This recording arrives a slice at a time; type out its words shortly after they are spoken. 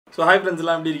So hi friends,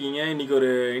 எல்லாம் எப்படி இருக்கீங்க? இன்னைக்கு ஒரு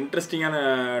இன்ட்ரஸ்டிங்கான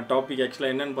டாபிக்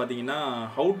ஆக்சுவலாக என்னன்னு பார்த்தீங்கன்னா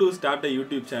how to start a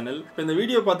YouTube channel. இப்போ இந்த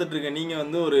வீடியோ பார்த்துட்டு இருக்க நீங்கள்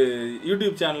வந்து ஒரு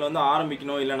யூடியூப் சேனல் வந்து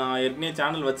ஆரம்பிக்கணும், இல்லை நான் ஏற்கனவே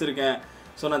சேனல் வச்சுருக்கேன்,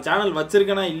 ஸோ நான் சேனல்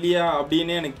வச்சுருக்கேனா இல்லையா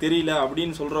அப்படின்னு எனக்கு தெரியல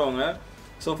அப்படின்னு சொல்கிறவங்க,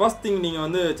 ஸோ ஃபர்ஸ்ட் திங் நீங்கள்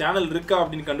வந்து சேனல் இருக்கா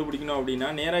அப்படின்னு கண்டுபிடிக்கணும் அப்படின்னா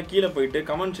நேராக கீழே போயிட்டு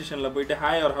கமெண்ட் செஷனில் போயிட்டு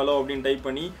ஹாய் ஆர் ஹலோ அப்படின்னு டைப்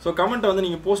பண்ணி ஸோ கமெண்ட்டை வந்து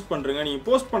நீங்கள் போஸ்ட் பண்ணுறீங்க. நீங்கள்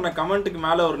போஸ்ட் பண்ண கமெண்ட்டுக்கு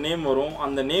மேலே ஒரு நேம் வரும்,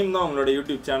 அந்த நேம் தான் உங்களோட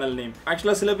யூடியூப் சேனல் நேம்.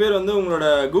 ஆக்சுவலாக சில பேர் வந்து உங்களோட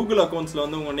கூகுள் அக்கௌண்ட்ஸில்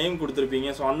வந்து உங்கள் நேம் கொடுத்துருப்பீங்க,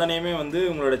 ஸோ அந்த நேமே வந்து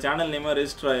உங்களோட சேனல் நேமாக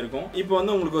ரெஜிஸ்டர் ஆகிருக்கும். இப்போ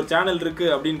வந்து உங்களுக்கு ஒரு சேனல்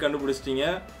இருக்குது அப்படின்னு கண்டுபிடிச்சிட்டிங்க.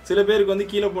 சில பேருக்கு வந்து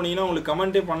கீழே போனீங்கன்னா உங்களுக்கு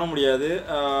கமெண்ட்டே பண்ண முடியாது,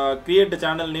 create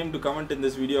channel name to comment in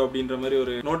this video அப்படின்ற மாதிரி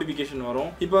ஒரு நோட்டிஃபிகேஷன்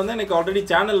வரும். இப்போ வந்து எனக்கு ஆல்ரெடி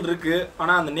சேனல் இருக்குது,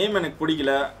 ஆனால் அந்த நேம் எனக்கு பிடிக்கல.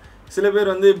 சில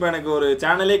பேர் வந்து இப்போ எனக்கு ஒரு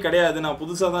சேனலே கிடையாது, நான்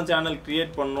புதுசாக தான் சேனல்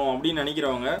கிரியேட் பண்ணணும் அப்படின்னு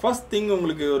நினைக்கிறவங்க, ஃபர்ஸ்ட் திங்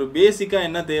உங்களுக்கு ஒரு பேசிக்காக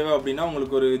என்ன தேவை அப்படின்னா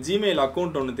உங்களுக்கு ஒரு ஜிமெயில்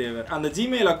அக்கௌண்ட் ஒன்று தேவை. அந்த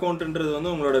ஜிமெயில் அக்கௌண்ட்ன்றது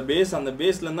வந்து உங்களோட பேஸ், அந்த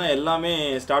பேஸ்லேருந்து தான் எல்லாமே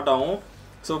ஸ்டார்ட் ஆகும்.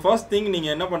 ஸோ ஃபர்ஸ்ட் திங்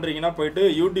நீங்கள் என்ன பண்ணுறீங்கன்னா போயிட்டு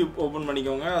யூடியூப் ஓப்பன்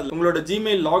பண்ணிக்கோங்க, அது உங்களோட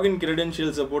ஜிமெயில் லாகின்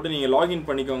கிரெடென்ஷியல்ஸை போட்டு நீங்கள் லாகின்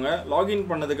பண்ணிக்கோங்க. லாகின்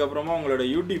பண்ணதுக்கப்புறமா உங்களோட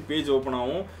யூடியூப் பேஜ் ஓப்பன்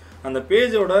ஆகும். அந்த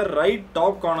பேஜோட ரைட்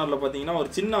டாப் கார்னரில் பார்த்தீங்கன்னா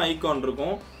ஒரு சின்ன ஐக்கான்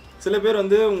இருக்கும். சில பேர்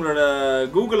வந்து உங்களோட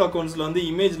கூகுள் அக்கௌண்ட்ஸில் வந்து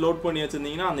இமேஜ் லோட் பண்ணி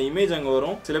வச்சுருந்தீங்கன்னா அந்த இமேஜ் அங்கே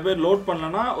வரும். சில பேர் லோட்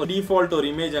பண்ணலன்னா ஒரு டிஃபால்ட் ஒரு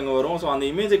இமேஜ் அங்கே வரும். ஸோ அந்த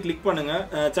இமேஜை கிளிக் பண்ணுங்கள்.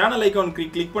 சேனல் ஐக்கான்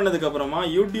கிளிக் பண்ணதுக்கப்புறமா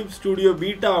யூடியூப் ஸ்டுடியோ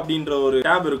பீட்டா அப்படின்ற ஒரு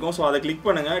டேப் இருக்கும், ஸோ அதை கிளிக்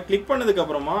பண்ணுங்கள். கிளிக்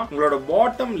பண்ணதுக்கப்புறமா உங்களோட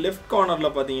பாட்டம் லெஃப்ட்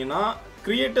கார்னரில் பார்த்தீங்கன்னா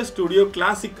கிரியேட்டர் ஸ்டுடியோ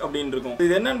கிளாசிக் அப்படின்னு இருக்கும்.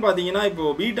 இது என்னன்னு பார்த்தீங்கன்னா இப்போ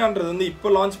பீட்டான்றது வந்து இப்போ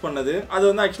லான்ச் பண்ணது, அது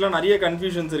வந்து ஆக்சுவலாக நிறைய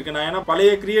கன்ஃபியூஷன்ஸ் இருக்குது. நான் ஏன்னா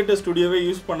பழைய கிரியேட்டர் ஸ்டுடியோவே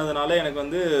யூஸ் பண்ணதுனால எனக்கு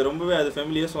வந்து ரொம்பவே அது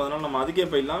ஃபெமிலியர், ஸோ அதனால் நம்ம அதுக்கே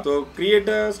போயிடலாம். ஸோ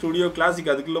கிரியேட்டர் ஸ்டுடியோ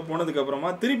கிளாசிக் அதுக்குள்ளே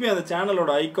போனதுக்கப்புறமா திருப்பி அந்த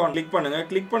சேனலோட ஐக்கான் கிளிக் பண்ணுங்கள்.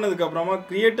 கிளிக் பண்ணதுக்கப்புறமா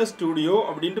கிரியேட்டர் ஸ்டுடியோ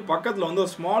அப்படின்ட்டு பக்கத்தில் வந்து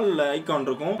ஒரு ஸ்மால் ஐக்கான்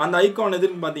இருக்கும். அந்த ஐக்கான்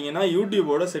எதுன்னு பார்த்தீங்கன்னா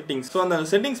யூடியூபோட செட்டிங்ஸ். ஸோ அந்த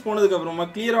செட்டிங்ஸ்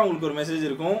போனதுக்கப்புறமா கிளியராக உங்களுக்கு ஒரு மெசேஜ்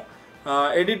இருக்கும்,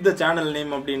 எடிட் த சேனல்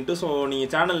நேம் அப்படின்ட்டு. ஸோ நீங்கள்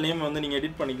சேனல் நேம் வந்து நீங்கள்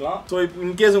எடிட் பண்ணிக்கலாம். ஸோ இப்போ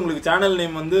இன்கேஸ் உங்களுக்கு சேனல்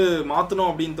நேம் வந்து மாற்றணும்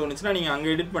அப்படின்னு தோணுச்சுன்னா நீங்கள்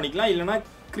அங்கே எடிட் பண்ணிக்கலாம், இல்லைனா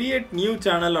கிரியேட் நியூ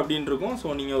சேனல் அப்படின்னு இருக்கும்.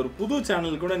 ஸோ நீங்கள் ஒரு புது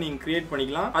சேனல் கூட நீங்கள் கிரியேட்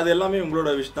பண்ணிக்கலாம், அது எல்லாமே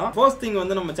உங்களோட விஷ் தான். ஃபர்ஸ்ட் திங்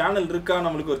வந்து நம்ம சேனல் இருக்கா,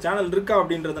 நம்மளுக்கு ஒரு சேனல் இருக்கா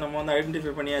அப்படின்றத நம்ம வந்து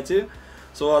ஐடென்டிஃபை பண்ணியாச்சு.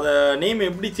 ஸோ அதை நேம்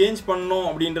எப்படி சேஞ்ச் பண்ணணும்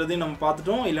அப்படின்றதையும் நம்ம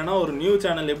பார்த்துட்டோம், இல்லைனா ஒரு நியூ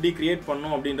சேனல் எப்படி கிரியேட்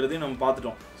பண்ணணும் அப்படின்றதையும் நம்ம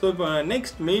பார்த்துட்டோம். ஸோ இப்போ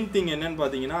நெக்ஸ்ட் மெயின் திங் என்னன்னு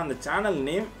பார்த்தீங்கன்னா அந்த சேனல்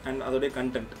நேம் அண்ட் அதோடைய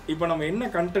கண்டென்ட். இப்போ நம்ம என்ன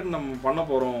கண்டென்ட் நம்ம பண்ண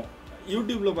போகிறோம்,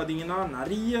 யூடியூப்பில் பார்த்தீங்கன்னா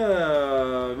நிறைய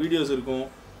வீடியோஸ் இருக்கும்,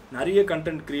 நிறைய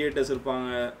கண்டென்ட் கிரியேட்டர்ஸ் இருப்பாங்க.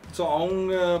 ஸோ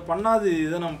அவங்க பண்ணாது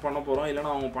இதை நம்ம பண்ண போகிறோம்,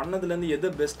 இல்லைனா அவங்க பண்ணதுலேருந்து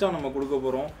எதை பெஸ்ட்டாக நம்ம கொடுக்க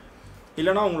போகிறோம்,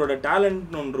 இல்லைனா உங்களோட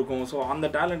டேலண்ட்னு ஒன்று இருக்கும். ஸோ அந்த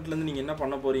டேலண்ட்லேருந்து நீங்கள் என்ன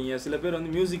பண்ண போகிறீங்க. சில பேர்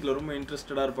வந்து மியூசிக்கில் ரொம்ப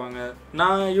இன்ட்ரெஸ்டடாக இருப்பாங்க.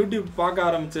 நான் யூடியூப் பார்க்க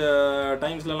ஆரம்பித்த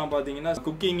டைம்ஸ்லலாம் பார்த்தீங்கன்னா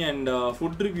குக்கிங் அண்ட்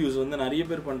ஃபுட் ரிவ்யூஸ் வந்து நிறைய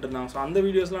பேர் பண்ணிட்டு இருந்தாங்க. ஸோ அந்த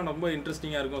வீடியோஸ்லாம் ரொம்ப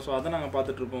இன்ட்ரெஸ்டிங்காக இருக்கும், ஸோ அதை நாங்கள்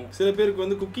பார்த்துட்ருப்போம். சில பேருக்கு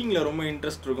வந்து குக்கிங்கில் ரொம்ப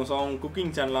இன்ட்ரெஸ்ட் இருக்கும், ஸோ அவங்க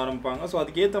குக்கிங் சேனல் ஆரம்பிப்பாங்க. ஸோ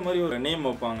அதுக்கேற்ற மாதிரி ஒரு நேம்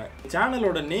வைப்பாங்க.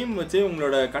 சேனலோட நேம் வச்சு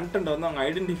உங்களோட கண்டென்ட்டை வந்து அவங்க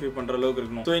ஐடென்டிஃபை பண்ணுற அளவுக்கு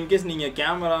இருக்கணும். ஸோ இன்கேஸ் நீங்கள்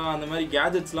கேமரா அந்த மாதிரி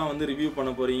கேஜெட்ஸ்லாம் வந்து ரிவ்யூ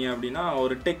பண்ண போகிறீங்க அப்படின்னா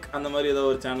ஒரு டெக் அந்த மாதிரி ஏதோ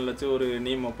ஒரு சேனல் வச்சு ஒரு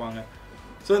நேம் வைப்பாங்க.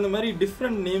 ஸோ இந்த மாதிரி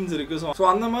டிஃப்ரெண்ட் நேம்ஸ் இருக்குது. ஸோ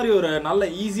அந்த மாதிரி ஒரு நல்ல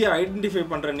ஈஸியாக ஐடென்டிஃபை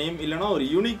பண்ணுற நேம், இல்லைனா ஒரு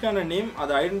யூனிக்கான நேம்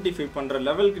அதை ஐடென்டிஃபை பண்ணுற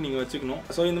லெவலுக்கு நீங்கள் வச்சுக்கணும்.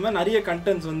 ஸோ இந்த மாதிரி நிறைய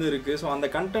கண்டென்ட்ஸ் வந்து இருக்குது. ஸோ அந்த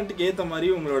கண்டென்ட்டுக்கு ஏற்ற மாதிரி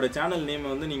உங்களோட சேனல் நேமை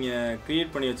வந்து நீங்கள்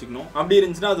கிரியேட் பண்ணி வச்சுக்கணும். அப்படி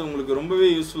இருந்துச்சுன்னா அது உங்களுக்கு ரொம்பவே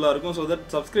யூஸ்ஃபுல்லாக இருக்கும். ஸோ தட்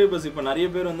சப்ஸ்கிரைபர்ஸ் இப்போ நிறைய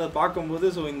பேர் வந்து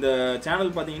பார்க்கும்போது ஸோ இந்த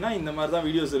சேனல் பார்த்தீங்கன்னா இந்த மாதிரி தான்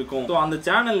வீடியோஸ் இருக்கும், ஸோ அந்த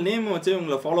சேனல் நேம் வச்சு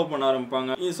உங்களை ஃபாலோ பண்ண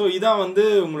ஆரம்பிப்பாங்க. ஸோ இதான் வந்து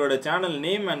உங்களோட channel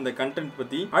name and the content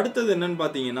பற்றி. அடுத்தது என்னன்னு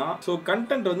பார்த்தீங்கன்னா ஸோ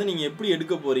கண்டென்ட் வந்து நீங்கள் எப்படி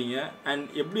எடுக்க போகிறீங்க அண்ட்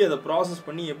எப்படி அதை ப்ராசஸ்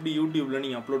பண்ணி எப்படி யூடியூப்ல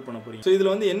நீங்க அப்லோட் பண்ண போறீங்க. ஸோ இதில்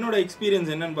வந்து என்னோட எக்ஸ்பீரியன்ஸ்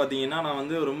என்னன்னு பார்த்தீங்கன்னா நான்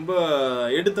வந்து ரொம்ப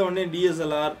எடுத்த உடனே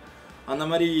டிஎஸ்எல்ஆர் அந்த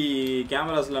மாதிரி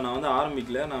கேமராஸில் நான் வந்து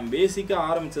ஆரம்பிக்கல. நான் பேசிக்காக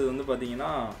ஆரம்பித்தது வந்து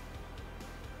பார்த்தீங்கன்னா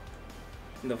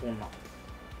இந்த ஃபோன் தான்.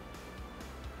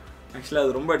 ஆக்சுவலாக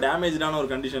அது ரொம்ப டேமேஜான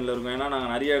ஒரு கண்டிஷனில் இருக்கும், ஏன்னா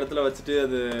நாங்கள் நிறைய இடத்துல வச்சுட்டு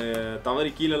அது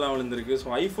தவறி கீழெல்லாம் விழுந்திருக்கு.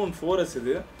 ஸோ ஐஃபோன் 4S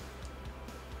இது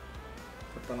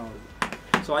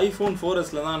ஸோ ஐஃபோன்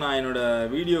 4Sல தான் நான் என்னோட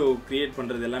வீடியோ கிரியேட்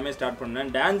பண்ணுறது எல்லாமே ஸ்டார்ட் பண்ணேன்.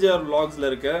 டேஞ்சர் விளாக்ஸில்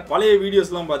இருக்க பழைய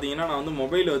வீடியோஸ்லாம் பார்த்தீங்கன்னா நான் வந்து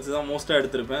மொபைலில் வச்சு தான் மோஸ்ட்டாக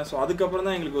எடுத்திருப்பேன். ஸோ அதுக்கப்புறம்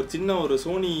தான் எங்களுக்கு ஒரு சின்ன ஒரு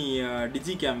சோனி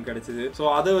டிஜி கேம் கிடச்சிது. ஸோ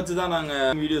அதை வச்சு தான்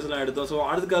நாங்கள் வீடியோஸ்லாம் எடுத்தோம். ஸோ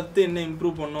அதுக்கு என்ன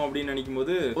இம்ப்ரூவ் பண்ணோம் அப்படின்னு நினைக்கும்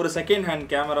போது ஒரு செகண்ட் ஹேண்ட்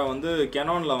கேமரா வந்து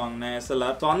கெனானில் வாங்கினேன்,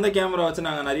 SLR. ஸோ அந்த கேமரா வச்சு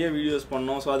நாங்கள் நிறைய வீடியோஸ்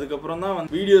பண்ணோம். ஸோ அதுக்கப்புறம் தான்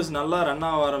வந்து வீடியோஸ் நல்லா ரன்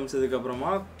ஆக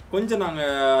ஆரம்பிச்சதுக்கப்புறமா கொஞ்சம்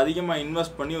நாங்கள் அதிகமாக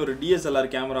இன்வெஸ்ட் பண்ணி ஒரு DSLR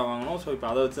கேமரா வாங்கினோம். ஸோ இப்போ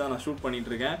அதை வச்சு தான் நான் ஷூட் பண்ணிட்டு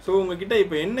இருக்கேன். ஸோ உங்ககிட்ட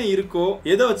இப்போ என்ன இருக்கோ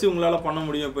எதை வச்சு உங்களால் பண்ண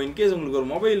முடியும். இப்போ இன்கேஸ் உங்களுக்கு ஒரு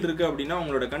மொபைல் இருக்குது அப்படின்னா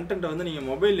உங்களோட கண்டென்ட்டை வந்து நீங்கள்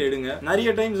மொபைல் எடுங்க. நிறைய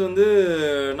டைம்ஸ் வந்து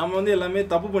நம்ம வந்து எல்லாமே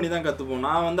தப்பு பண்ணி தான் கற்றுப்போம்.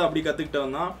 நான் வந்து அப்படி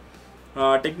கற்றுக்கிட்டவன் தான்.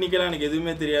 டெக்னிக்கலாக எனக்கு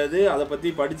எதுவுமே தெரியாது, அதை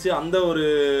பற்றி படித்து அந்த ஒரு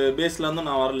பேஸில் வந்து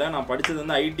நான் வரல. நான் படித்தது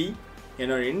வந்து IT,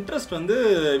 என்னோட இன்ட்ரெஸ்ட் வந்து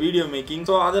வீடியோ மேக்கிங்.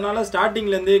 ஸோ அதனால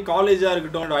ஸ்டார்டிங்லேருந்தே காலேஜாக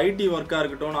இருக்கட்டும், ஐடி ஒர்க்காக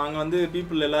இருக்கட்டும், நாங்கள் வந்து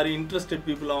பீப்புள் எல்லாரும் இன்ட்ரெஸ்டட்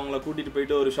பீப்புள் அவங்கள கூட்டிகிட்டு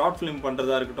போயிட்டு ஒரு ஷார்ட் ஃபிலிம்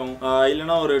பண்ணுறதா இருக்கட்டும்,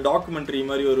 இல்லைனா ஒரு டாக்குமெண்ட்ரி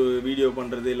மாதிரி ஒரு வீடியோ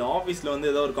பண்ணுறது, இல்லை ஆஃபீஸில்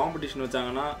வந்து ஏதோ ஒரு காம்படிஷன்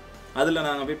வச்சாங்கன்னா அதில்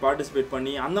நாங்கள் போய் பார்ட்டிசிபேட்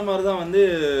பண்ணி அந்த மாதிரி தான் வந்து.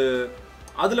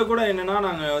 அதில் கூட என்னென்னா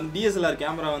நாங்கள் வந்து டிஎஸ்எல்ஆர்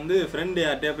கேமரா வந்து ஃப்ரெண்டு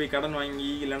யார்கிட்டயா போய் கடன் வாங்கி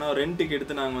இல்லைனா ரெண்ட்டுக்கு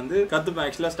எடுத்து நாங்கள் வந்து கற்றுப்பேன்.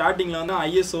 ஆக்சுவலாக ஸ்டார்டிங்கில் வந்து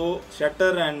ஐஎஸ்ஓ,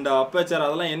 ஷட்டர் அண்ட் அப்பேச்சர்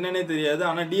அதெல்லாம் என்னன்னே தெரியாது.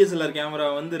 ஆனால் டிஎஸ்எல்ஆர் கேமரா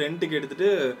வந்து ரெண்ட்டுக்கு எடுத்துகிட்டு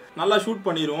நல்லா ஷூட்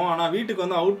பண்ணிடுவோம். ஆனால் வீட்டுக்கு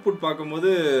வந்து அவுட்புட்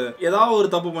பார்க்கும்போது ஏதாவது ஒரு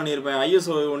தப்பு பண்ணியிருப்பேன்.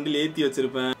 ஐஎஸ்ஓ ஒண்டில் ஏற்றி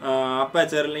வச்சுருப்பேன்,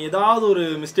 அப்பேச்சரில் ஏதாவது ஒரு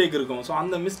மிஸ்டேக் இருக்கும். ஸோ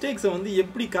அந்த மிஸ்டேக்ஸை வந்து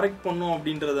எப்படி கரெக்ட் பண்ணோம்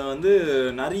அப்படின்றத வந்து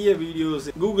நிறைய வீடியோஸ்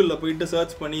கூகுளில் போயிட்டு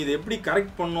சர்ச் பண்ணி இது எப்படி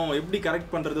கரெக்ட் பண்ணோம், எப்படி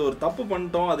கரெக்ட் பண்ணுறது, ஒரு தப்பு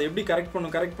பண்ணிட்டோம் அதை எப்படி கரெக்ட் பண்ணும்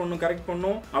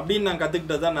அப்படின்னு நான்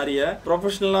கத்துக்கிட்டது தான். நிறைய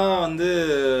ப்ரொஃபஷனலாக வந்து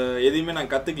எதையுமே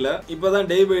நான் கத்துக்கல. இப்போதான்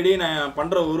டே பை டே நான்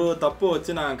பண்ற ஒரு தப்பை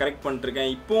வச்சு நான் கரெக்ட் பண்ணிட்டு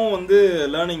இருக்கேன். இப்போவும் வந்து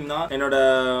லேர்னிங் தான். என்னோட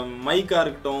மைக்கா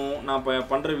இருக்கட்டும், நான்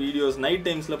பண்ற வீடியோஸ் நைட்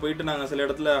டைம்ஸ்ல போயிட்டு நாங்கள் சில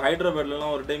இடத்துல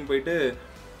ஹைதராபாத்லாம் ஒரு டைம் போயிட்டு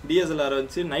டிஎஸ்எல்ஆர்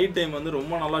வச்சு நைட் டைம் வந்து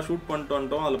ரொம்ப நல்லா ஷூட் பண்ணிட்டு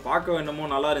வந்துட்டோம். அதில் பார்க்க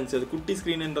வேணுமோ நல்லா இருந்துச்சு. அது குட்டி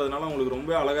ஸ்க்ரீன்ன்றதுனால உங்களுக்கு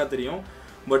ரொம்ப அழகா தெரியும்.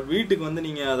 பட் வீட்டுக்கு வந்து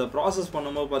நீங்கள் அதை ப்ராசஸ்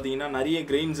பண்ணும்போது பார்த்தீங்கன்னா நிறைய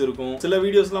கிரெயின்ஸ் இருக்கும். சில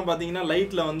வீடியோஸ்லாம் பார்த்தீங்கன்னா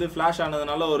லைட்டில் வந்து ஃப்ளாஷ்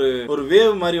ஆனதுனால ஒரு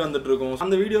வேவ் மாதிரி வந்துட்டு இருக்கும்.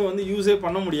 அந்த வீடியோ வந்து யூஸே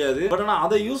பண்ண முடியாது. பட் ஆனால்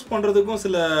அதை யூஸ் பண்ணுறதுக்கும்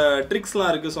சில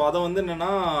ட்ரிக்ஸ்லாம் இருக்குது. ஸோ அதை வந்து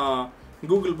என்னென்னா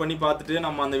கூகுள் பண்ணி பார்த்துட்டு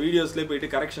நம்ம அந்த வீடியோஸ்லேயே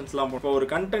போயிட்டு கரெக்ஷன்ஸ்லாம் இப்போ ஒரு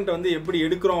கண்டென்ட் வந்து எப்படி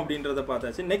எடுக்கிறோம் அப்படின்றத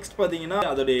பார்த்தாச்சு. நெக்ஸ்ட் பார்த்தீங்கன்னா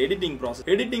அதோட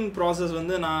எடிட்டிங் ப்ராசஸ்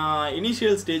வந்து நான்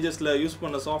இனிஷியல் ஸ்டேஜஸில் யூஸ்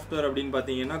பண்ண சாஃப்ட்வேர் அப்படின்னு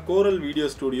பார்த்தீங்கன்னா கோரல் வீடியோ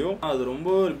ஸ்டுடியோ. அது ரொம்ப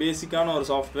ஒரு பேசிக்கான ஒரு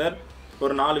சாஃப்ட்வேர்.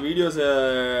 ஒரு 4 வீடியோஸை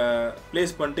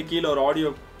ப்ளேஸ் பண்ணிட்டு கீழே ஒரு ஆடியோ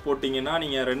போட்டிங்கன்னா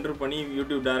நீங்கள் ரெண்டர் பண்ணி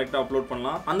யூடியூப் டைரெக்டாக அப்லோட்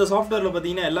பண்ணலாம். அந்த சாஃப்ட்வேரில்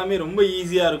பார்த்தீங்கன்னா எல்லாமே ரொம்ப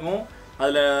ஈஸியாக இருக்கும்.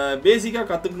 அதில் பேசிக்காக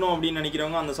கற்றுக்கணும் அப்படின்னு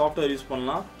நினைக்கிறவங்க அந்த சாஃப்ட்வேர் யூஸ்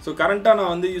பண்ணலாம். ஸோ கரண்ட்டாக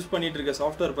நான் வந்து யூஸ் பண்ணிட்டு இருக்க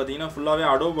சாஃப்ட்வேர் பார்த்தீங்கன்னா ஃபுல்லாகவே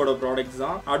அடோபோட ப்ராடக்ட்ஸ்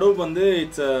தான். அடோப் வந்து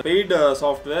இட்ஸ் பெய்டு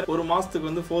சாஃப்ட்வேர். ஒரு மாதத்துக்கு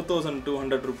வந்து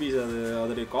 4200 rupees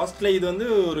அதோடைய காஸ்ட்டில். இது வந்து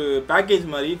ஒரு பேக்கேஜ்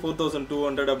மாதிரி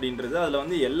 4200 அப்படின்றது. அதில்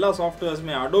வந்து எல்லா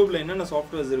சாஃப்ட்வேர்ஸுமே அடோபில் என்னென்ன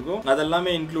சாஃப்ட்வேர்ஸ் இருக்கோ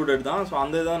அதெல்லாமே இன்க்ளூடட் தான். ஸோ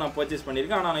அந்த இதை நான் பர்ச்சேஸ்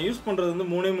பண்ணியிருக்கேன். ஆனால் நான் யூஸ் பண்ணுறது வந்து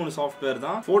 3 சாஃப்ட்வேர்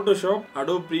தான். Photoshop,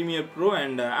 Adobe Premiere Pro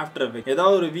and after effects.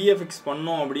 ஏதாவது ஒரு விஎஃப்எக்ஸ்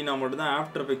பண்ணோம் அப்படின்னா மட்டும் தான்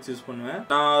ஆஃப்டர் எஃபெக்ட்ஸ் யூஸ் பண்ணுவேன்.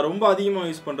 நான் ரொம்ப அதிகமாக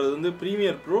யூஸ் பண்றது வந்து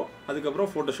ப்ரீமியர் ப்ரோ,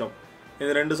 அதுக்கப்புறம் ஃபோட்டோஷாப்.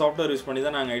 இது 2 சாஃப்ட்வேர் யூஸ் பண்ணி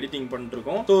தான் நாங்கள் எடிட்டிங்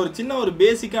பண்ணிட்டுருக்கோம். ஸோ ஒரு சின்ன ஒரு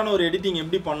பேசிக்கான ஒரு எடிட்டிங்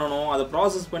எப்படி பண்ணணும், அதை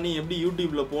ப்ராசஸ் பண்ணி எப்படி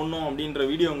யூடியூப்ல போடணும் அப்படின்ற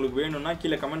வீடியோ உங்களுக்கு வேணும்னா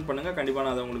கீழே கமெண்ட் பண்ணுங்க. கண்டிப்பாக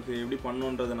நான் அதை உங்களுக்கு எப்படி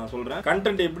பண்ணணுன்றதை நான் சொல்கிறேன்.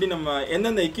 கண்டென்ட் எப்படி நம்ம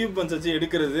எந்தெந்த எக்யூப்மெண்ட்ஸ் வச்சு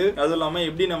எடுக்கிறது, அதுவும் இல்லாமல்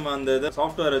எப்படி நம்ம அந்த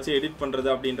சாஃப்ட்வேர் வச்சு எடிட் பண்ணுறது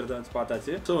அப்படின்றத வச்சு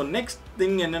பார்த்தாச்சு. ஸோ நெக்ஸ்ட்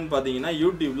திங் என்னன்னு பார்த்தீங்கன்னா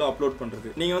யூடியூப்ல அப்லோட் பண்ணுறது.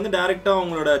 நீங்கள் வந்து டேரெக்டாக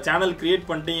உங்களோட சேனல் கிரியேட்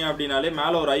பண்ணிட்டீங்க அப்படின்னாலே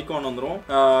மேலே ஒரு ஐக்கான் வந்துடும்,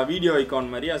 வீடியோ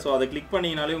ஐக்கான் மாதிரி. ஸோ அதை கிளிக்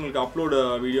பண்ணிங்கனாலே உங்களுக்கு அப்லோட்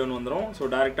வீடியோன்னு வந்துடும்.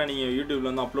 ஸோ டேரெக்டாக நீங்கள் யூடியூப்ல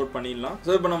வந்து அப்லோட் பண்ணிடலாம்.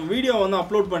 ஸோ இப்போ நம்ம வீடியோ வந்து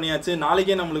அப்லோட் பண்ணியாச்சு,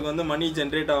 நாளைக்கே நம்மளுக்கு வந்து மணி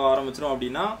ஜென்ரேட் ஆக ஆரம்பிச்சிடும்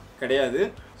அப்படின்னா கிடையாது.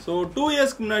 ஸோ 2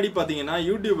 இயர்ஸ்க்கு முன்னாடி பார்த்தீங்கன்னா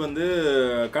யூடியூப் வந்து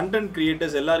கண்டென்ட்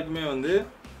கிரியேட்டர்ஸ் எல்லாருக்குமே வந்து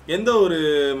எந்த ஒரு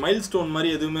மைல் ஸ்டோன் மாதிரி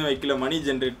எதுவுமே வைக்கல மணி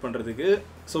ஜென்ரேட் பண்ணுறதுக்கு.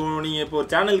 ஸோ நீங்கள் இப்போ ஒரு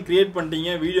சேனல் கிரியேட்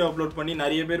பண்ணிட்டீங்க, வீடியோ அப்லோட் பண்ணி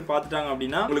நிறைய பேர் பார்த்துட்டாங்க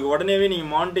அப்படின்னா உங்களுக்கு உடனேவே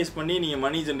நீங்கள் மானிட்டைஸ் பண்ணி நீங்கள்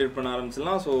மணி ஜென்ரேட் பண்ண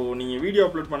ஆரம்பிச்சிடலாம். ஸோ நீங்கள் வீடியோ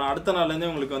அப்லோட் பண்ண அடுத்த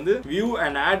நாள்லேருந்தே உங்களுக்கு வந்து வியூ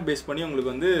அண்ட் ஆட் பேஸ் பண்ணி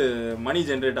உங்களுக்கு வந்து மணி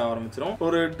ஜென்ரேட் ஆக ஆரம்பிச்சிடும்.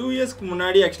 ஒரு 2 இயர்ஸ்க்கு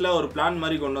முன்னாடி ஆக்சுவலாக ஒரு பிளான்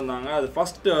மாதிரி கொண்டு வந்தாங்க. அது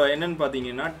ஃபர்ஸ்ட் என்னன்னு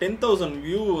பார்த்தீங்கன்னா 10,000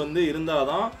 வியூ வந்து இருந்தால்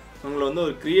தான் உங்களை வந்து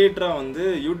ஒரு கிரியேட்டராக வந்து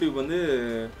யூடியூப் வந்து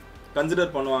கன்சிடர்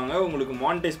பண்ணுவாங்க, உங்களுக்கு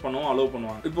மானிட்டைஸ் பண்ணவும் அலோவ்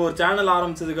பண்ணுவாங்க. இப்போ ஒரு சேனல்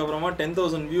ஆரம்பிச்சதுக்கு அப்புறமா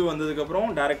 10,000 வியூ வந்ததுக்கப்புறம்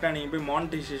டேரெக்டாக நீங்கள் போய்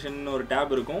மானிட்டைசேஷன் ஒரு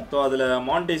டேப் இருக்கும். ஸோ அதில்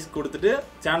மானிட்டைஸ் கொடுத்துட்டு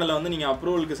சேனலை வந்து நீங்கள்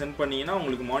அப்ரூவலுக்கு சென்ட் பண்ணீங்கன்னா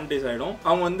உங்களுக்கு மானிட்டைஸ் ஆகிடும்.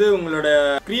 அவங்க வந்து உங்களோட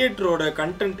கிரியேட்டரோட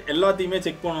கண்டென்ட் எல்லாத்தையுமே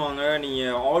செக் பண்ணுவாங்க.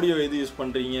 நீங்கள் ஆடியோ எது யூஸ்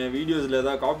பண்ணுறீங்க, வீடியோஸில்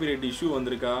ஏதாவது காப்பிரைட் இஷ்யூ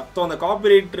வந்திருக்கா. ஸோ அந்த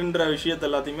காப்பிரைட்ன்ற விஷயத்த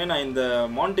எல்லாத்தையுமே நான் இந்த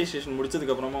மானிட்டைசேஷன்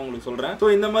முடிச்சதுக்கு அப்புறமா உங்களுக்கு சொல்கிறேன்.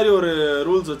 ஸோ இந்த மாதிரி ஒரு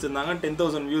ரூல்ஸ் வச்சுருந்தாங்க,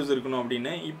 10,000 வியூஸ் இருக்கணும்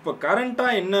அப்படின்னு. இப்போ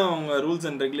கரண்ட்டாக என்ன அவங்க ரூல்ஸ்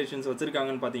அண்ட் ரெகுலேஷன்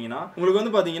வச்சிருக்காங்கன்னு பாத்தீங்கன்னா உங்களுக்கு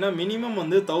வந்து பாத்தீங்கன்னா மினிமம்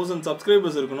வந்து 1000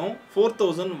 சப்ஸ்கிரைபர்ஸ் இருக்கணும்,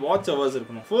 4000 வாட்ச் ஹவர்ஸ்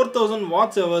இருக்கணும். 4000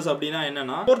 வாட்ச் ஹவர்ஸ் அப்படின்னா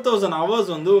என்னன்னா 4000 ஹவர்ஸ்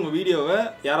வந்து உங்க வீடியோவை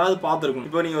யாராவது பார்த்துருக்கணும்.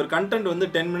 இப்போ நீங்க ஒரு கண்டென்ட் வந்து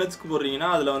 10 மினிட்ஸ்க்கு போடுறீங்கன்னா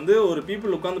அதுல வந்து ஒரு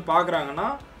பீப்புள் உட்காந்து பாக்குறாங்கன்னா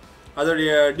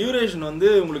அதோடைய டியூரேஷன் வந்து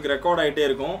உங்களுக்கு ரெக்கார்ட் ஆகிட்டே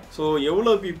இருக்கும். ஸோ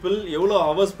எவ்வளோ பீப்புள் எவ்வளோ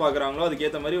ஹவர்ஸ் பார்க்குறாங்களோ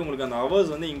அதுக்கேற்ற மாதிரி உங்களுக்கு அந்த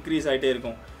ஹவர்ஸ் வந்து இன்க்ரீஸ் ஆகிட்டே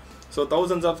இருக்கும். ஸோ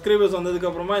 1000 சப்ஸ்கிரைபர்ஸ்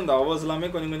வந்ததுக்கப்புறமா இந்த ஹவர்ஸ் எல்லாமே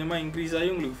கொஞ்சம் கொஞ்சமாக இன்க்ரீஸ் ஆகி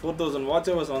உங்களுக்கு 4000 வாட்ச்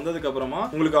ஹவர்ஸ் வந்ததுக்கப்புறமா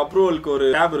உங்களுக்கு அப்ரூவலுக்கு ஒரு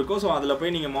டேப் இருக்கும். ஸோ அதில்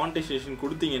போய் நீங்கள் மானிட்டைசேஷன்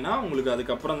கொடுத்தீங்கன்னா உங்களுக்கு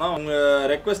அதுக்கப்புறம் தான் உங்கள்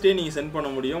ரெக்வஸ்ட்டே நீங்கள் சென்ட்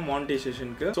பண்ண முடியும்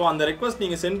மானிட்டைசேஷனுக்கு. ஸோ அந்த ரெக்வஸ்ட்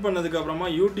நீங்கள் சென்ட் பண்ணதுக்கப்புறமா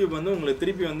யூடியூப் வந்து உங்களுக்கு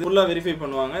திருப்பி வந்து ஃபுல்லாக வெரிஃபை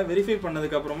பண்ணுவாங்க. வெரிஃபை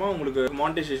பண்ணதுக்கப்புறமா உங்களுக்கு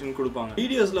மானிட்டைசேஷன் கொடுப்பாங்க.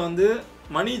 வீடியோஸில் வந்து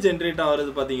மணி ஜென்ரேட்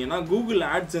ஆகிறது பார்த்தீங்கன்னா கூகுள்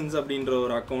ஆட்சென்ஸ் அப்படின்ற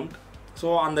ஒரு அக்கௌண்ட், ஸோ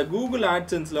அந்த கூகுள்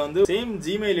ஆட்சன்ஸில் வந்து சேம்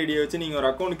ஜிமெயில் ஐடியை வச்சு நீங்கள் ஒரு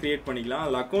அக்கௌண்ட் கிரியேட் பண்ணிக்கலாம்.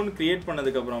 அதில் அக்கௌண்ட் கிரியேட்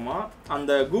பண்ணதுக்கப்புறமா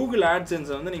அந்த கூகுள்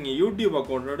ஆட்சன்ஸை வந்து நீங்கள் யூடியூப்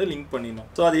அக்கௌண்ட்டோட லிங்க் பண்ணிடணும்.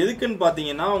 ஸோ அது எதுக்குன்னு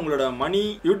பார்த்தீங்கன்னா உங்களோட மணி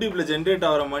யூடியூப்பில் ஜென்ரேட்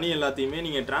ஆகிற மணி எல்லாத்தையுமே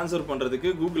நீங்கள் ட்ரான்ஸ்ஃபர்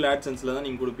பண்ணுறதுக்கு கூகுள் ஆட்சன்ஸில் தான்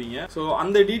நீங்கள் கொடுப்பீங்க. ஸோ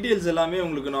அந்த டீட்டெயில்ஸ் எல்லாமே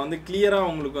உங்களுக்கு நான் வந்து கிளியராக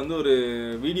உங்களுக்கு வந்து ஒரு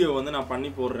வீடியோ வந்து நான்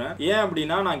பண்ணி போடுறேன். ஏன்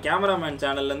அப்படின்னா நான் கேமராமேன்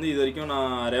சேனல்லேருந்து இது வரைக்கும்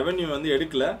நான் ரெவென்யூ வந்து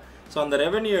எடுக்கல. ஸோ அந்த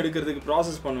ரெவென்யூ எடுக்கிறதுக்கு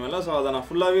ப்ராசஸ் பண்ணுவேன்ல, ஸோ அதை நான்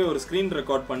ஃபுல்லாகவே ஒரு ஸ்க்ரீன்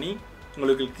ரெக்கார்ட் பண்ணி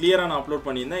உங்களுக்கு கிளியராக நான் அப்லோட்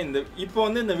பண்ணியிருந்தேன். இப்போ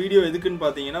வந்து இந்த வீடியோ எதுக்குன்னு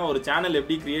பார்த்தீங்கன்னா ஒரு சேனல்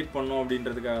எப்படி கிரியேட் பண்ணும்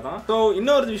அப்படின்றதுக்காக தான். ஸோ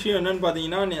இன்னொரு விஷயம் என்னன்னு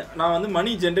பார்த்தீங்கன்னா நான் வந்து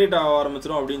மணி ஜென்ரேட் ஆக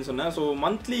ஆரம்பிச்சிடும் அப்படின்னு சொன்னேன். ஸோ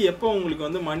மந்த்லி எப்போ உங்களுக்கு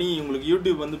வந்து மணி உங்களுக்கு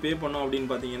யூடியூப் வந்து பே பண்ணும்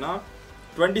அப்படின்னு பார்த்தீங்கன்னா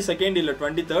 22nd இல்லை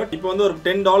 23rd. இப்போ வந்து ஒரு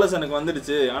 $10 எனக்கு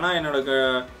வந்துடுச்சு, ஆனால்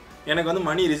எனக்கு வந்து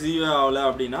மணி ரிசீவ் ஆகலை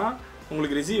அப்படின்னா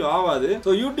உங்களுக்கு ரிசீவ் ஆகாது.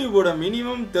 ஸோ யூடியூபோட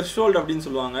மினிமம் த்ரெஷ்ஹோல்ட் அப்படின்னு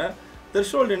சொல்லுவாங்க.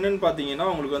 த்ரெஷ்ஹோல்ட் என்னன்னு பார்த்தீங்கன்னா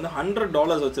உங்களுக்கு வந்து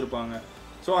 $100 வச்சுருப்பாங்க.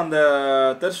 ஸோ அந்த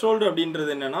த்ரெஷ்ஹோல்டு அப்படின்றது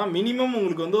என்னென்னா மினிமம்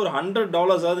உங்களுக்கு வந்து ஒரு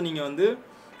 $100 நீங்கள் வந்து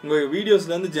உங்கள்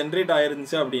வீடியோஸ்லேருந்து ஜென்ரேட்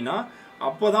ஆயிருந்துச்சு அப்படின்னா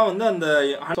அப்போ தான் வந்து அந்த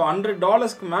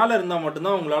 $100 மேலே இருந்தால்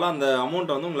மட்டும்தான் உங்களால் அந்த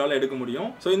அமௌண்ட்டை வந்து உங்களால் எடுக்க முடியும்.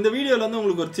 ஸோ இந்த வீடியோவில் வந்து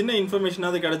உங்களுக்கு ஒரு சின்ன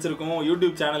இன்ஃபர்மேஷனாவது கிடச்சிருக்கும்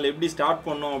யூடியூப் சேனல் எப்படி ஸ்டார்ட்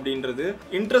பண்ணோம் அப்படின்றது.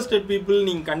 இன்ட்ரெஸ்டட் பீப்புள்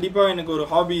நீங்கள் கண்டிப்பாக எனக்கு ஒரு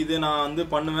ஹாபி இது நான் வந்து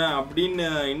பண்ணுவேன் அப்படின்னு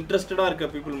இன்ட்ரெஸ்டடாக இருக்க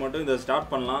பீப்புள் மட்டும் இதை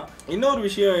ஸ்டார்ட் பண்ணலாம். இன்னொரு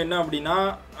விஷயம் என்ன அப்படின்னா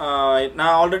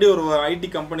நான் ஆல்ரெடி ஒரு ஐடி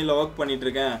கம்பெனியில் ஒர்க்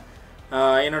பண்ணிகிட்ருக்கேன்,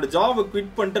 என்னோட ஜாபை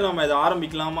குவிட் பண்ணிட்டு நம்ம இதை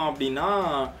ஆரம்பிக்கலாமா அப்படின்னா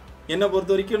என்னை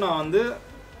பொறுத்த வரைக்கும் நான் வந்து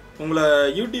உங்களை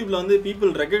யூடியூப்பில் வந்து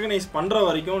பீப்புள் ரெக்கக்னைஸ் பண்ணுற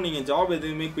வரைக்கும் நீங்கள் ஜாப்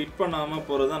எதுவுமே குவிட் பண்ணாமல்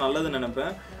போகிறது தான் நல்லதுன்னு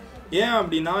நினைப்பேன். ஏன்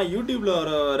அப்படின்னா யூடியூப்பில்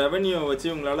வர ரெவென்யூவை வச்சு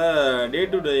உங்களால் டே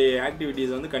டு டே ஆக்டிவிட்டீஸ்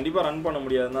வந்து கண்டிப்பாக ரன் பண்ண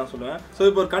முடியாதுன்னு தான் சொல்லுவேன். ஸோ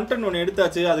இப்போ ஒரு கண்டென்ட் ஒன்று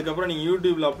எடுத்தாச்சு, அதுக்கப்புறம் நீங்கள்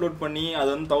யூடியூப்பில் அப்லோட் பண்ணி அது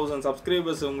வந்து 1000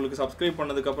 சப்ஸ்கிரைபர்ஸ் உங்களுக்கு சப்ஸ்கிரைப்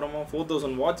பண்ணதுக்கப்புறமா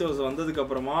 4000 வாட்சர்ஸ்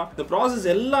வந்ததுக்கப்புறமா இந்த ப்ராசஸ்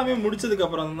எல்லாமே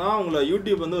முடிச்சதுக்கப்புறம் தான் உங்களை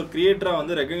யூடியூப் வந்து ஒரு கிரியேட்டராக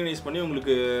வந்து ரெக்கக்னைஸ் பண்ணி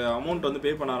உங்களுக்கு அமௌண்ட் வந்து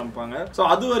பே பண்ண ஆரம்பிப்பாங்க. ஸோ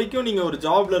அது வரைக்கும் நீங்கள் ஒரு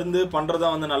ஜாப்லேருந்து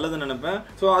பண்ணுறதா வந்து நல்லதுன்னு நினைப்பேன்.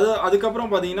 ஸோ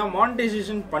அதுக்கப்புறம் பார்த்தீங்கன்னா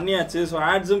மானிட்டைசேஷன் பண்ணியாச்சு, ஸோ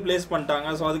ஆட்ஸும் பிளேஸ் பண்ணிட்டாங்க.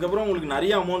 ஸோ அதுக்கப்புறம் உங்களுக்கு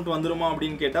நிறைய அமௌண்ட் வந்துருமா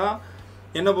அப்படின்னு கேட்டால்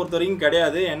என்னை பொறுத்த வரைக்கும்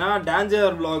கிடையாது. ஏன்னா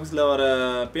டேஞ்சர் விளாக்ஸில் வர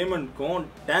பேமெண்ட்க்கும்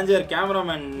டேஞ்சர்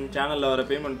கேமராமேன் சேனலில் வர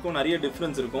பேமெண்ட்க்கும் நிறைய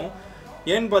டிஃப்ரென்ஸ் இருக்கும்.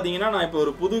 ஏன்னு பார்த்தீங்கன்னா நான் இப்போ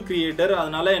ஒரு புது கிரியேட்டர்,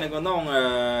 அதனால எனக்கு வந்து அவங்க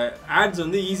ஆட்ஸ்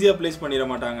வந்து ஈஸியாக ப்ளேஸ் பண்ணிட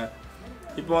மாட்டாங்க.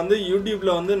 இப்போ வந்து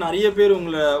யூடியூப்பில் வந்து நிறைய பேர்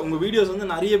உங்கள் வீடியோஸ்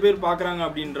வந்து நிறைய பேர் பார்க்குறாங்க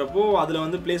அப்படின்றப்போ அதில்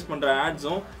வந்து ப்ளேஸ் பண்ணுற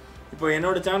ஆட்ஸும் இப்போ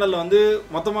என்னோட சேனலில் வந்து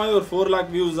மொத்தமாகவே ஒரு 4 lakh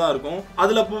வியூஸ் தான் இருக்கும்.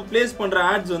 அதில் இப்போ ப்ளேஸ் பண்ணுற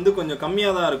ஆட்ஸ் வந்து கொஞ்சம்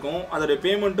கம்மியாக தான் இருக்கும், அதோடைய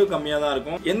பேமெண்ட்டும் கம்மியாக தான்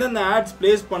இருக்கும். எந்தெந்த ஆட்ஸ்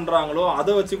ப்ளேஸ் பண்ணுறாங்களோ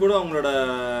அதை வச்சு கூட அவங்களோட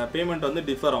பேமெண்ட் வந்து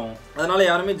டிஃபர் ஆகும். அதனால்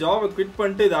யாருமே ஜாபை குவிட்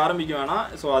பண்ணிட்டு இதை ஆரம்பிக்க வேணாம்.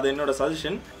 ஸோ அது என்னோட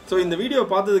சஜஷன். ஸோ இந்த வீடியோ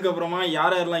பார்த்ததுக்கப்புறமா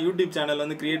யாரெல்லாம் யூடியூப் சேனல்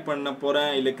வந்து கிரியேட் பண்ண போகிறேன்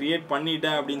இல்லை கிரியேட்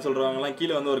பண்ணிட்டேன் அப்படின்னு சொல்கிறவங்கலாம்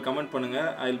கீழே வந்து ஒரு கமெண்ட் பண்ணுங்கள்.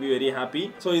 I will be very happy.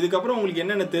 So இதுக்கப்புறம் உங்களுக்கு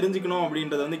என்னென்ன தெரிஞ்சுக்கணும்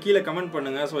அப்படின்றத வந்து கீழே கமெண்ட்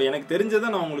பண்ணுங்கள். ஸோ எனக்கு தெரிஞ்சதை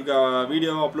நான் உங்களுக்கு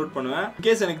வீடியோவாக அப்லோட் பண்ணுவேன்.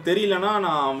 இன்கேஸ் எனக்கு தெரியலனா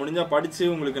நான் முடிஞ்சால் படித்து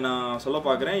உங்களுக்கு நான் சொல்ல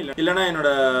பார்க்குறேன். இல்லைனா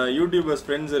என்னோட யூடியூபர்ஸ்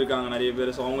ஃப்ரெண்ட்ஸ் இருக்காங்க நிறைய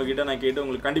பேர், ஸோ அவங்ககிட்ட நான் கேட்டு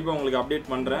உங்களுக்கு கண்டிப்பாக உங்களுக்கு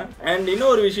அப்டேட் பண்ணுறேன். அண்ட்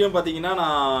இன்னொரு விஷயம் பார்த்தீங்கன்னா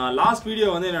நான் லாஸ்ட் வீடியோ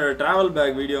வந்து என்னோட ட்ராவல்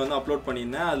பேக் வீடியோ வந்து அப்லோட்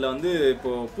பண்ணியிருந்தேன். அதில் வந்து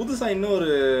இப்போது புதுசாக இன்னொரு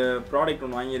ப்ராடக்ட்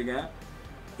ஒன்று வாங்கியிருக்கேன்.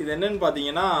 இது என்னன்னு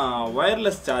பார்த்தீங்கன்னா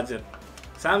வயர்லெஸ் சார்ஜர்,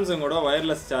 சாம்சங்கோட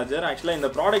வயர்லெஸ் சார்ஜர். ஆக்சுவலாக இந்த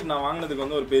ப்ராடக்ட் நான் வாங்கினதுக்கு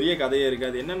வந்து ஒரு பெரிய கதையே இருக்குது.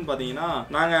 அது என்னன்னு பார்த்தீங்கன்னா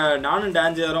நானும்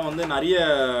டேஞ்சரும் வந்து நிறைய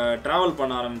ட்ராவல்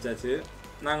பண்ண ஆரம்பிச்சாச்சு.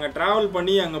 நாங்கள் ட்ராவல்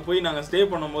பண்ணி அங்கே போய் நாங்கள் ஸ்டே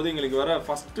பண்ணும்போது எங்களுக்கு வர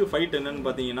ஃபஸ்ட்டு ஃபைட் என்னன்னு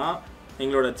பார்த்தீங்கன்னா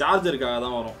எங்களோட சார்ஜருக்காக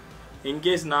தான் வரும்.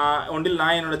 இன்கேஸ்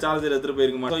நான் என்னோட சார்ஜர் எடுத்துகிட்டு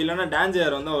போயிருக்க மாட்டோம், இல்லைனா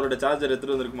டேஞ்சர் வந்து அவரோட சார்ஜர்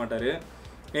எடுத்துகிட்டு வந்துருக்க மாட்டார்.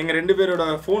 எங்கள் 2 பேரோட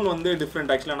ஃபோன் வந்து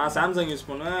டிஃப்ரெண்ட். ஆக்சுவலாக நான் சாம்சங் யூஸ்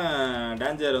பண்ணுவேன்,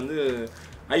 டேஞ்சர் வந்து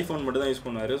ஐஃபோன் மட்டும் தான் யூஸ்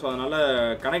பண்ணுவார். ஸோ அதனால்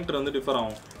கனெக்டர் வந்து டிஃபர்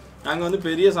ஆகும். நாங்கள் வந்து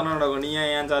பெரிய சண்டை நடக்கும், நீ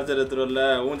ஏன் சார்ஜர் எடுத்துகிட்டு வரல,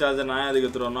 உன் சார்ஜர் நான் அதுக்கு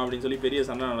எடுத்துகிட்டு வரணும் அப்படின்னு சொல்லி பெரிய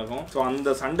சண்டை நடக்கும். ஸோ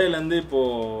அந்த சண்டையிலேருந்து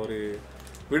இப்போது ஒரு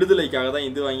விடுதலைக்காக தான்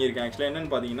இது வாங்கியிருக்கேன். ஆக்சுவலாக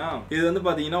என்னென்னு பார்த்தீங்கன்னா இது வந்து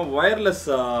பார்த்தீங்கன்னா ஒயர்லெஸ்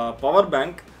பவர்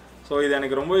பேங்க். ஸோ இது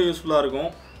எனக்கு ரொம்ப யூஸ்ஃபுல்லாக இருக்கும்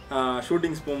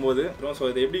ஷூட்டிங்ஸ் போகும்போது. ஸோ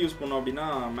இதை எப்படி யூஸ் பண்ணோம் அப்படின்னா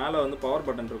மேலே வந்து பவர்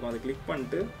பட்டன் இருக்கும், அதை கிளிக்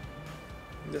பண்ணிட்டு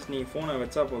ஜஸ்ட் நீங்கள் ஃபோனை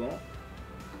வச்சா போதும்.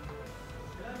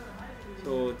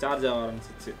 ஸோ சார்ஜ் ஆக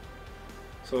ஆரம்பிச்சிச்சு.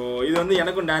 ஸோ இது வந்து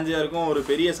எனக்கும் டேஞ்சருக்கும் ஒரு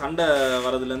பெரிய சண்டை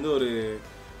வரதுலேருந்து ஒரு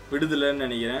விடுதலைன்னு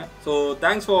நினைக்கிறேன். ஸோ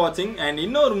தேங்க்ஸ் ஃபார் வாட்சிங். அண்ட்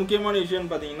இன்னொரு முக்கியமான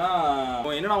விஷயம்னு பார்த்தீங்கன்னா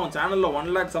என்னன்னா அவன் சேனலில் 1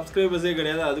 lakh சப்ஸ்கிரைபர்ஸே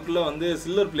கிடையாது, அதுக்குள்ளே வந்து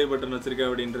சில்வர் ப்ளே பட்டன் வச்சிருக்கேன்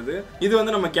அப்படின்றது. இது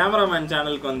வந்து நம்ம கேமராமேன்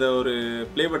சேனலுக்கு வந்த ஒரு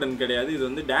ப்ளே பட்டன் கிடையாது, இது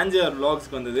வந்து டேஞ்சர்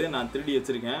விளாக்ஸ்க்கு வந்தது. நான் திருடி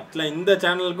வச்சிருக்கேன். இல்லை இந்த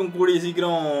சேனலுக்கும் கூடிய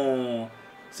சீக்கிரம்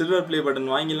சில்வர் ப்ளே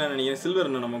பட்டன் வாங்கிடலாம்னு நினைக்கிறேன்.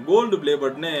 சில்வர் நம்ம கோல்டு ப்ளே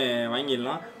பட்டனே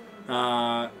வாங்கிடலாம்.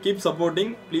 Keep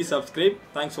supporting, please subscribe.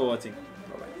 Thanks for வாட்சிங்.